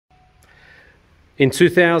In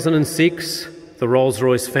 2006, the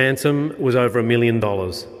Rolls-Royce Phantom was over $1 million.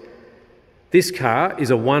 This car is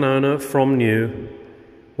a one owner from new,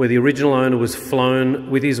 where the original owner was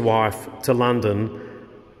flown with his wife to London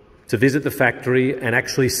to visit the factory and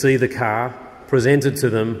actually see the car presented to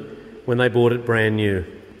them when they bought it brand new.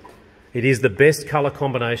 It is the best colour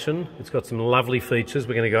combination. It's got some lovely features.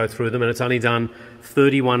 We're going to go through them, and it's only done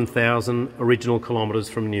 31,000 original kilometres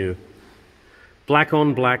from new. Black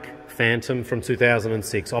on black Phantom from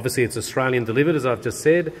 2006. Obviously it's Australian delivered, as I've just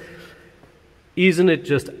said. Isn't it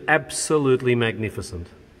just absolutely magnificent?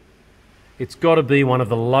 It's got to be one of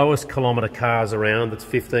the lowest kilometre cars around that's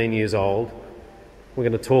 15 years old. We're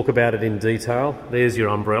going to talk about it in detail. There's your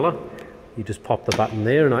umbrella. You just pop the button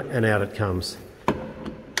there and out it comes.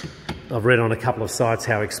 I've read on a couple of sites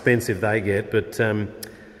how expensive they get, but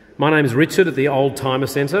my name's Richard at the Automotive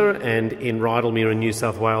Sector and in Rydalmere in New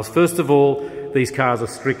South Wales. First of all, these cars are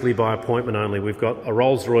strictly by appointment only. We've got a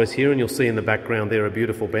Rolls-Royce here, and you'll see in the background there a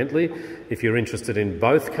beautiful Bentley. If you're interested in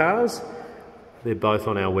both cars, they're both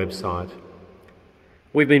on our website.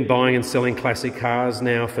 We've been buying and selling classic cars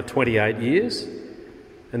now for 28 years,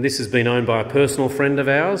 and this has been owned by a personal friend of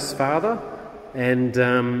ours, father, and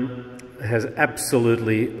has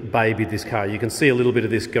absolutely babied this car. You can see a little bit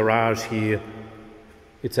of this garage here.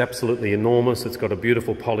 It's absolutely enormous. It's got a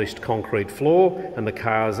beautiful polished concrete floor, and the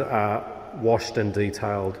cars are washed and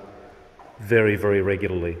detailed very, very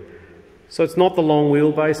regularly. So it's not the long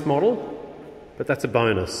wheelbase model, but that's a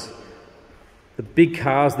bonus. The big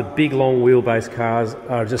cars, the big long wheelbase cars,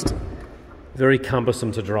 are just very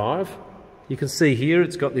cumbersome to drive. You can see here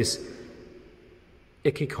it's got this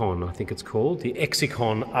Exicon, I think it's called, the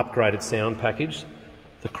Exicon upgraded sound package.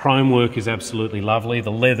 The chrome work is absolutely lovely.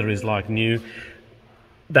 The leather is like new.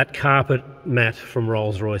 That carpet mat from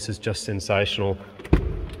Rolls-Royce is just sensational.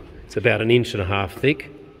 It's about 1.5 inches thick.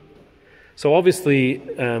 So obviously,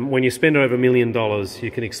 when you spend over $1 million,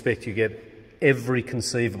 you can expect you get every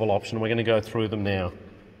conceivable option. We're going to go through them now.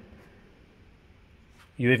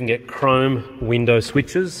 You even get chrome window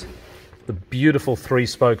switches, the beautiful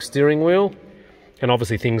 3-spoke steering wheel, and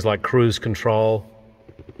obviously things like cruise control,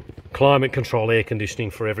 climate control, air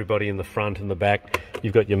conditioning for everybody in the front and the back.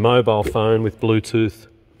 You've got your mobile phone with Bluetooth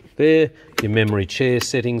there, your memory chair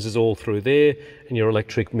settings is all through there, and your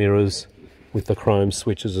electric mirrors with the chrome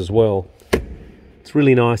switches as well. It's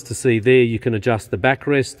really nice to see there you can adjust the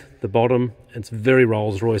backrest, the bottom, and it's very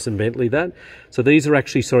Rolls-Royce and Bentley that. So these are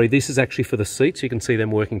actually, sorry, this is actually for the seats. You can see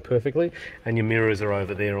them working perfectly, and your mirrors are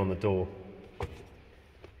over there on the door.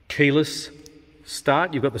 Keyless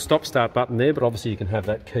start. You've got the stop start button there, but obviously you can have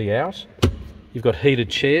that key out. You've got heated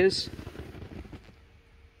chairs.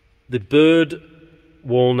 The bird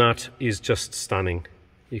walnut is just stunning.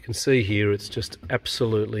 You can see here it's just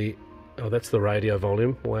absolutely, oh, that's the radio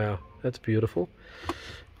volume. Wow, that's beautiful.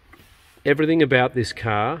 Everything about this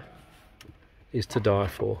car is to die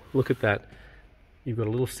for. Look at that. You've got a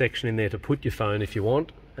little section in there to put your phone if you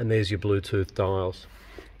want, and there's your Bluetooth dials.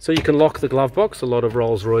 So you can lock the glove box. A lot of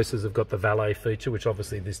Rolls-Royces have got the valet feature, which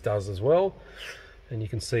obviously this does as well. And you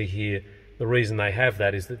can see here, the reason they have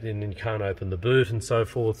that is that then you can't open the boot and so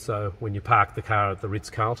forth. So when you park the car at the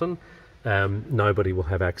Ritz-Carlton, nobody will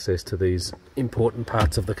have access to these important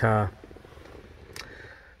parts of the car.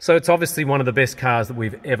 So it's obviously one of the best cars that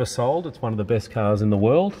we've ever sold. It's one of the best cars in the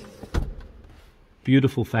world.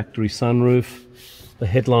 Beautiful factory sunroof. The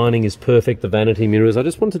headlining is perfect, the vanity mirrors. I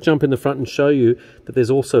just want to jump in the front and show you that there's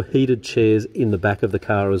also heated chairs in the back of the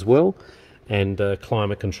car as well, and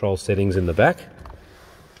climate control settings in the back.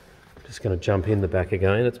 Just going to jump in the back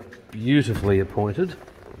again. It's beautifully appointed.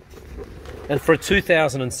 And for a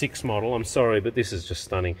 2006 model, I'm sorry, but this is just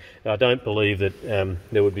stunning. I don't believe that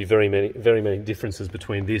there would be very many differences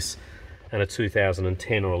between this and a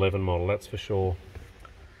 2010 or 11 model, that's for sure.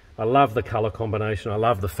 I love the colour combination. I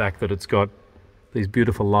love the fact that it's got these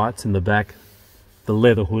beautiful lights in the back, the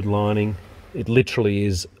leather hood lining. It literally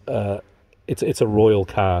is, it's a royal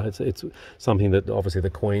car. It's something that obviously the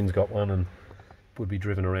Queen's got one and would be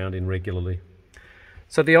driven around in regularly.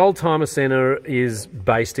 So the Automotive Sector is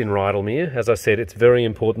based in Rydalmere. As I said, it's very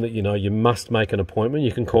important that you know you must make an appointment.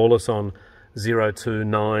 You can call us on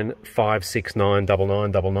 029 569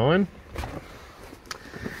 9999.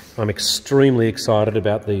 I'm extremely excited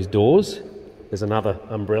about these doors. There's another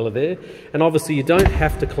umbrella there. And obviously you don't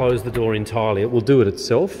have to close the door entirely. It will do it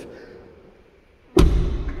itself.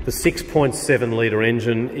 The 6.7 litre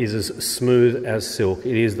engine is as smooth as silk.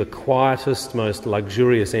 It is the quietest, most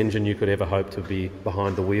luxurious engine you could ever hope to be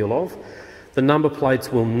behind the wheel of. The number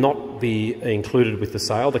plates will not be included with the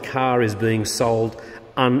sale. The car is being sold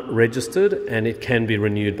unregistered and it can be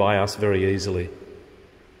renewed by us very easily.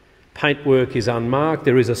 Paintwork is unmarked.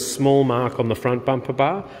 There is a small mark on the front bumper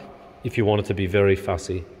bar if you want it to be very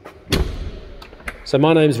fussy. So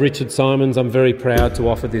my name's Richard Simons. I'm very proud to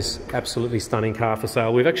offer this absolutely stunning car for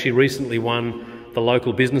sale. We've actually recently won the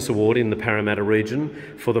local business award in the Parramatta region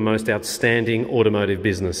for the most outstanding automotive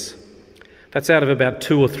business. That's out of about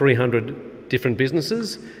 200 or 300 different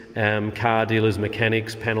businesses, car dealers,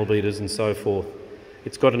 mechanics, panel beaters and so forth.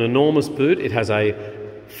 It's got an enormous boot. It has a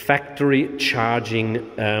factory charging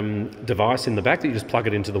device in the back that you just plug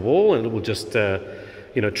it into the wall and it will just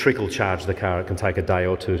trickle charge the car. It can take a day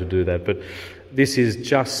or two to do that, but this is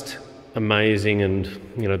just amazing, and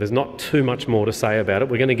there's not too much more to say about it.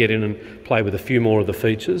 We're going to get in and play with a few more of the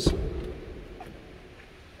features.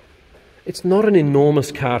 It's not an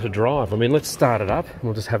enormous car to drive. I mean, let's start it up and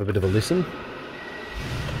we'll just have a bit of a listen.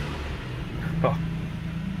 Oh.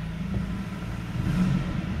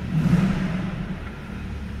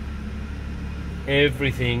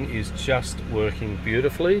 Everything is just working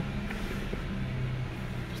beautifully.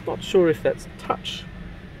 Just not sure if that's touch.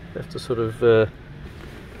 Have to sort of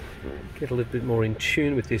get a little bit more in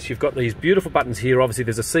tune with this. You've got these beautiful buttons here. Obviously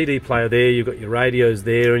there's a CD player there, you've got your radios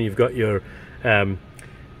there, and you've got your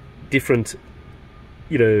different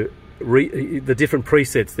the different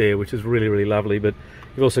presets there, which is really, really lovely. But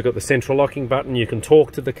you've also got the central locking button. You can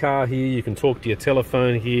talk to the car here, you can talk to your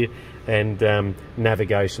telephone here, and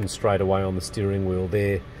navigation straight away on the steering wheel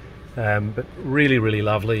there. But really, really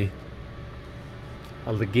lovely.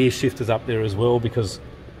 The gear shifter's up there as well, because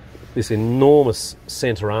this enormous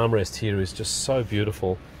centre armrest here is just so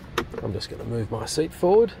beautiful. I'm just going to move my seat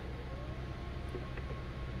forward.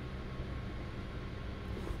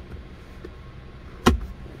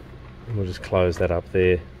 And we'll just close that up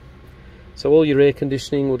there. So all your air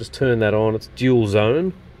conditioning, we'll just turn that on. It's dual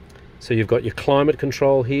zone. So you've got your climate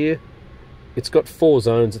control here. It's got 4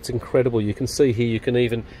 zones. It's incredible. You can see here, you can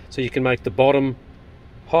make the bottom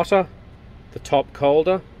hotter, the top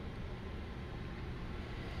colder.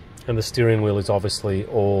 And the steering wheel is obviously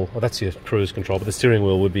that's your cruise control, but the steering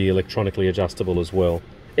wheel would be electronically adjustable as well.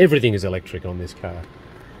 Everything is electric on this car.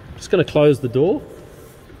 I'm just going to close the door.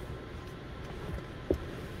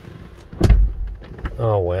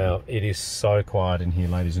 Oh wow, it is so quiet in here,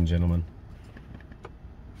 ladies and gentlemen.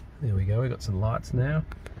 There we go, we've got some lights now.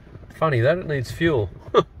 Funny that, it needs fuel.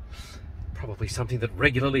 Probably something that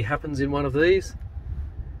regularly happens in one of these.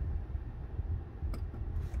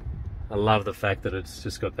 I love the fact that it's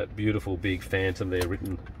just got that beautiful big Phantom there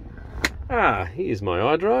written. Ah, here's my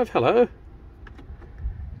iDrive, hello.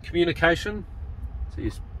 Communication, so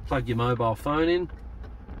you plug your mobile phone in.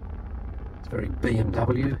 It's very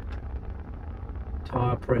BMW.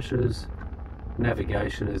 Tyre pressures,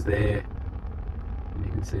 navigation is there. And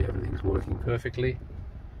you can see everything's working perfectly.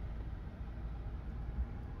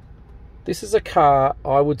 This is a car,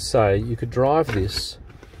 I would say, you could drive this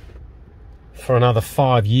for another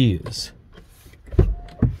 5 years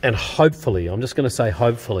and hopefully, I'm just going to say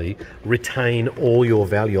hopefully, retain all your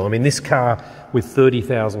value. I mean, this car with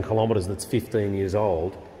 30,000 kilometres that's 15 years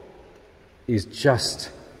old is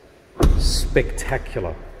just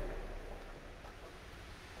spectacular.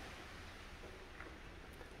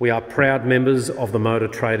 We are proud members of the Motor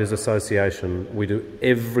Traders Association. We do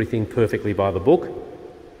everything perfectly by the book.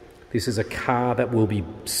 This is a car that will be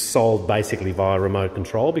sold basically via remote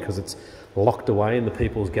control because it's locked away in the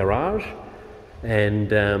people's garage,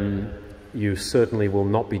 and you certainly will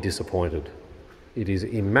not be disappointed. It is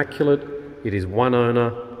immaculate. It is one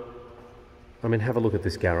owner. I mean, have a look at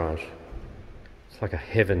this garage. It's like a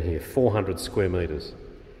heaven here, 400 square metres.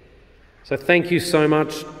 So thank you so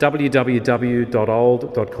much,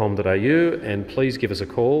 www.old.com.au, and please give us a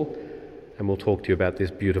call and we'll talk to you about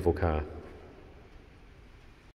this beautiful car.